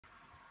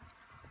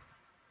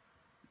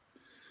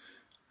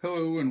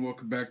Hello and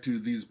welcome back to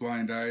These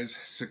Blind Eyes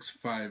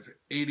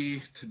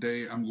 6580.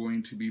 Today I'm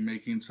going to be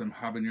making some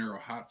habanero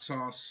hot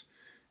sauce,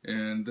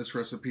 and this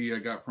recipe I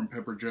got from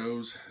Pepper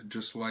Joe's,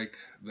 just like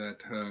that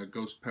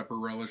ghost pepper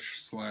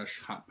relish slash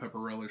hot pepper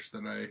relish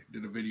that I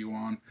did a video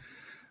on.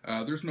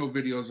 There's no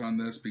videos on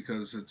this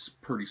because it's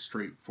pretty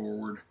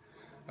straightforward.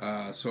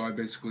 So I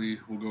basically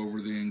will go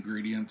over the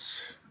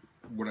ingredients,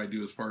 what I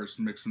do as far as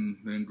mixing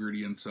the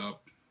ingredients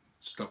up,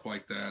 stuff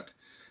like that,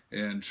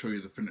 and show you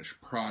the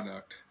finished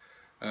product.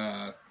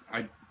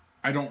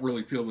 I don't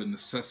really feel the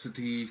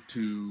necessity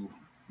to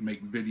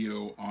make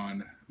video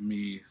on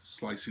me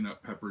slicing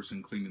up peppers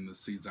and cleaning the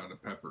seeds out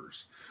of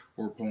peppers,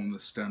 or pulling the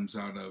stems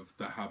out of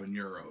the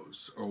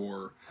habaneros,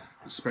 or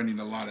spending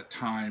a lot of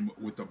time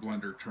with the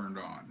blender turned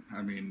on.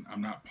 I mean,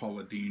 I'm not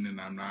Paula Deen and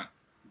I'm not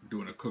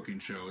doing a cooking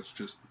show. It's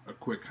just a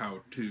quick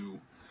how-to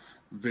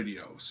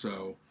video.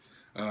 So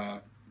I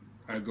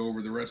go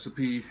over the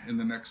recipe in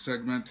the next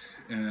segment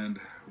and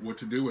what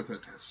to do with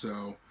it.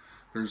 So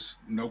there's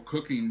no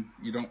cooking.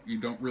 You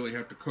don't really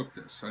have to cook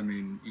this. I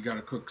mean, you got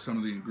to cook some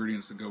of the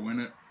ingredients that go in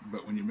it,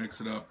 but when you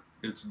mix it up,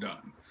 it's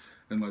done.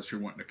 Unless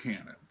you're wanting to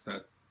can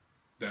it,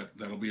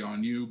 that'll be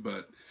on you.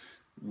 But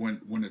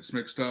when it's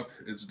mixed up,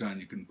 it's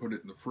done. You can put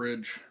it in the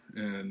fridge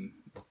and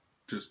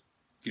just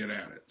get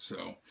at it.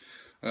 So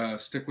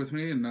stick with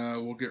me, and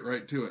we'll get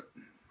right to it.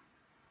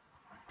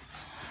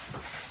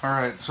 All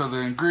right. So the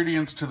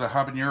ingredients to the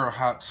habanero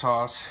hot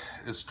sauce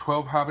is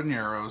 12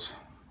 habaneros,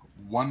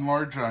 1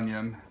 large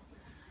onion,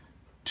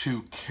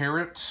 2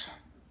 carrots.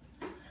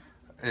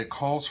 It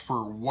calls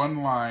for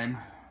 1 lime,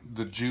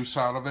 the juice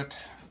out of it.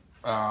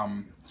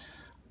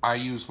 I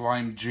use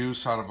lime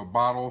juice out of a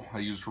bottle. I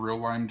use real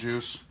lime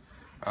juice.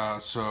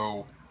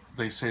 So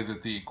they say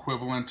that the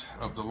equivalent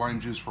of the lime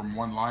juice from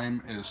 1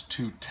 lime is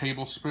 2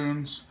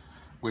 tablespoons,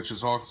 which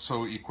is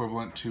also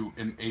equivalent to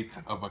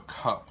 1/8 of a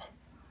cup.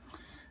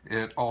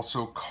 It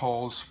also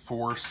calls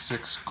for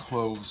 6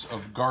 cloves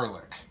of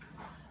garlic.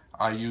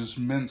 I use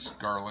minced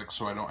garlic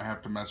so I don't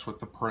have to mess with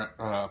the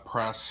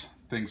press,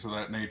 things of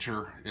that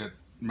nature. It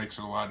makes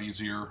it a lot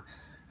easier,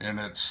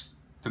 and it's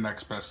the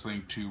next best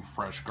thing to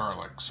fresh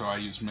garlic. So I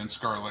use minced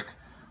garlic.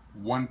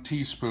 1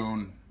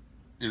 teaspoon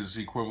is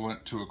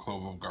equivalent to a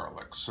clove of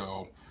garlic.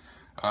 So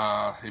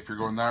if you're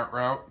going that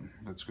route,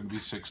 that's going to be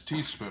 6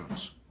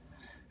 teaspoons.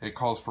 It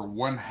calls for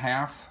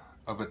 1/2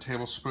 of a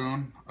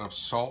tablespoon of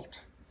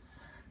salt,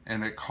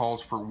 and it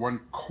calls for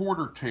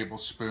 1/4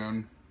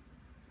 tablespoon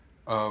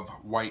of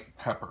white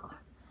pepper.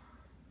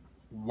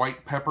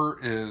 White pepper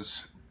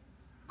is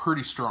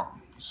pretty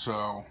strong,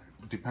 so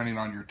depending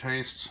on your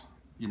tastes,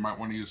 you might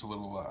want to use a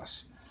little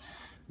less.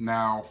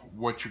 Now,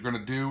 what you're going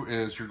to do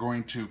is you're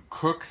going to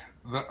cook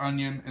the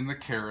onion and the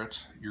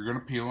carrots. You're going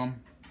to peel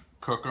them,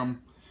 cook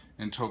them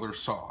until they're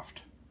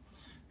soft,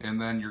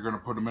 and then you're going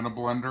to put them in a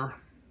blender,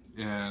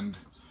 and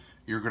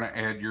you're going to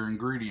add your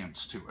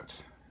ingredients to it.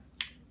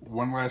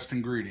 One last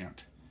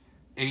ingredient: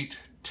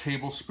 8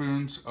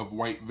 tablespoons of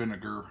white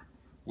vinegar,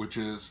 which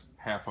is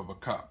 1/2 of a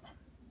cup.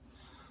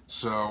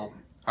 So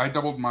I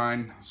doubled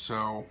mine,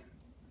 so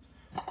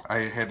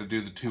I had to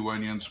do the 2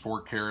 onions,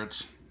 4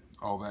 carrots,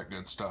 all that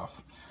good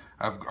stuff.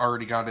 I've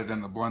already got it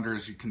in the blender,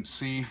 as you can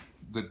see.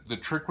 The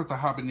trick with the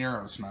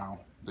habaneros now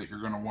that you're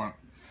going to want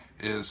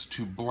is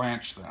to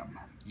blanch them.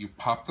 You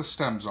pop the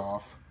stems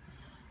off,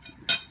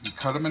 you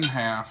cut them in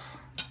half,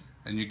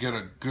 and you get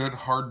a good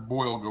hard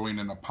boil going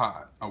in a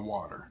pot of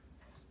water,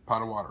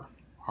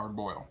 hard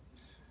boil.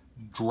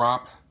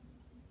 Drop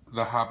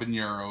the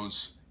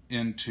habaneros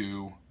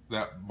into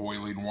that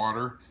boiling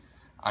water.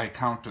 I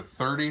count to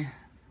 30,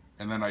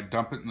 and then I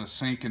dump it in the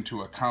sink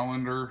into a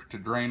colander to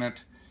drain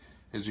it.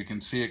 As you can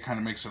see, it kind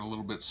of makes it a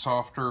little bit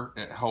softer.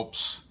 It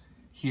helps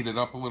heat it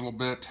up a little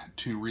bit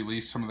to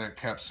release some of that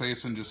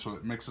capsaicin, just so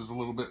it mixes a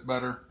little bit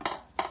better.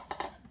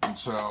 And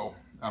so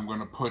I'm going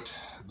to put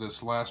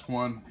this last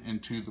one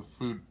into the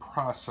food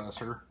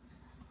processor,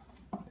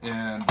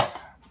 and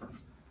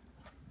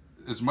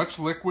as much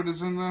liquid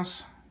as in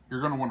this, you're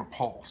going to want to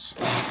pulse,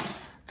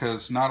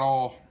 because not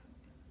all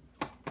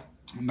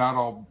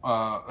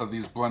of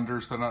these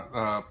blenders,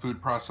 that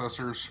food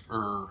processors,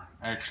 are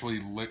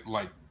actually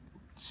like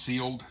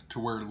sealed to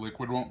where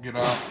liquid won't get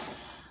out.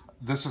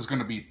 This is going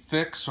to be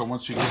thick, so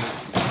once you get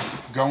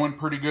it going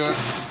pretty good,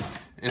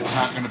 it's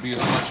not going to be as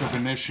much of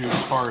an issue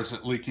as far as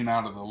it leaking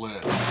out of the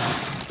lid.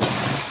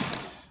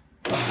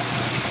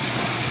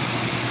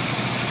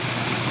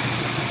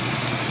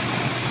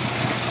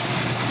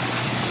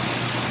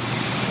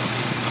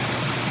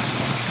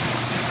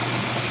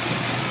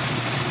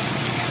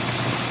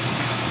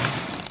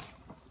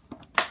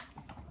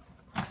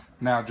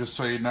 Now, just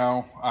so you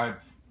know,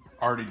 I've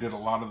already did a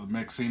lot of the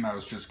mixing. I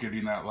was just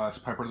getting that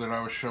last pepper that I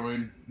was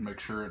showing. Make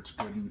sure it's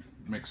good and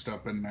mixed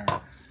up in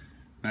there.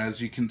 Now, as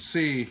you can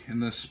see in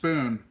this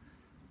spoon,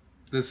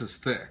 this is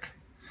thick.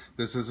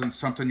 This isn't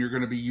something you're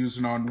going to be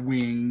using on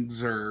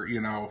wings or,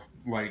 you know,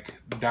 like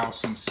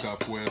dousing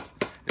stuff with.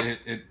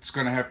 It's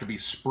going to have to be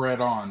spread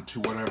on to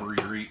whatever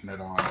you're eating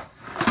it on.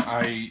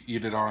 I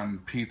eat it on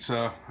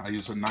pizza. I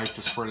use a knife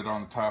to spread it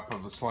on the top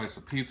of a slice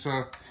of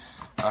pizza.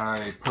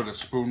 I put a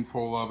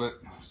spoonful of it,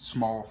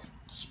 small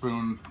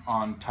spoon,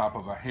 on top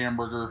of a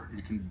hamburger.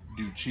 You can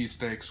do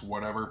cheesesteaks,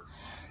 whatever.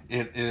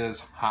 It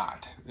is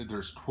hot.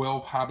 There's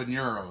 12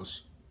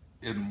 habaneros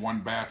in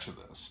one batch of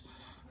this.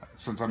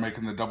 Since I'm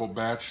making the double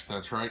batch,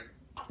 that's right,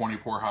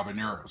 24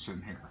 habaneros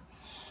in here.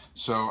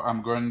 So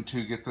I'm going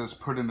to get this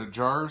put into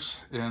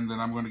jars, and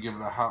then I'm going to give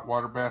it a hot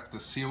water bath to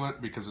seal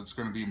it, because it's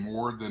going to be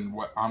more than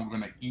what I'm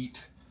going to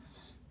eat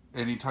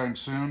anytime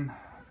soon,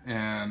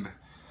 and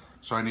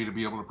so I need to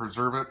be able to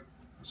preserve it.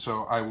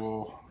 So I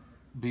will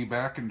be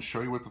back and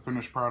show you what the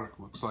finished product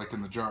looks like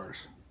in the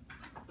jars.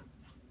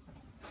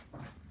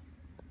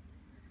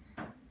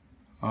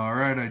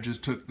 Alright, I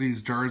just took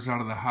these jars out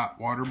of the hot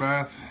water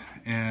bath,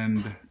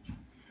 and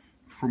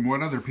from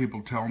what other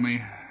people tell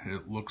me,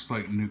 it looks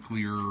like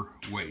nuclear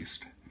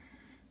waste.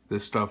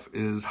 This stuff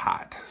is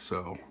hot,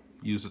 so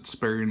use it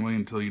sparingly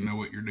until you know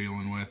what you're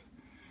dealing with.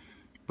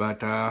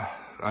 But I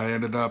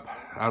ended up,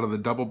 out of the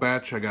double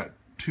batch, I got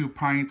 2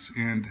 pints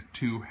and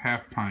 2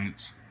 half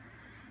pints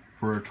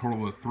for a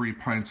total of 3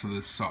 pints of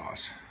this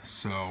sauce.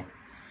 So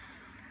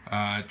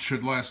it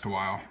should last a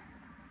while.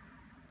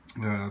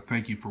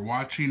 Thank you for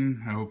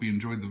watching. I hope you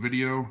enjoyed the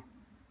video.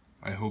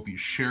 I hope you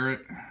share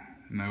it,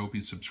 and I hope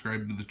you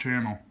subscribe to the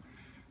channel.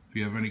 If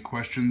you have any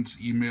questions,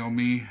 email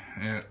me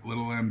at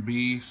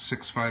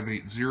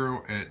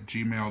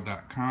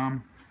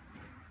littlemb6580@gmail.com.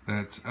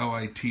 That's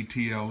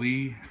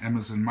LITTLE, M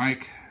as in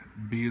Mike,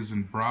 B as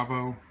in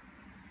Bravo,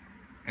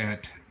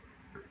 LITTLE,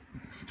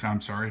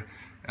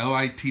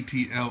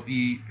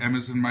 M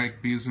as in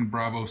Mike, B as in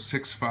Bravo,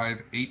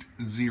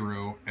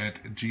 6580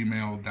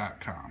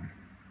 @gmail.com.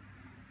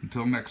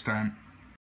 Until next time.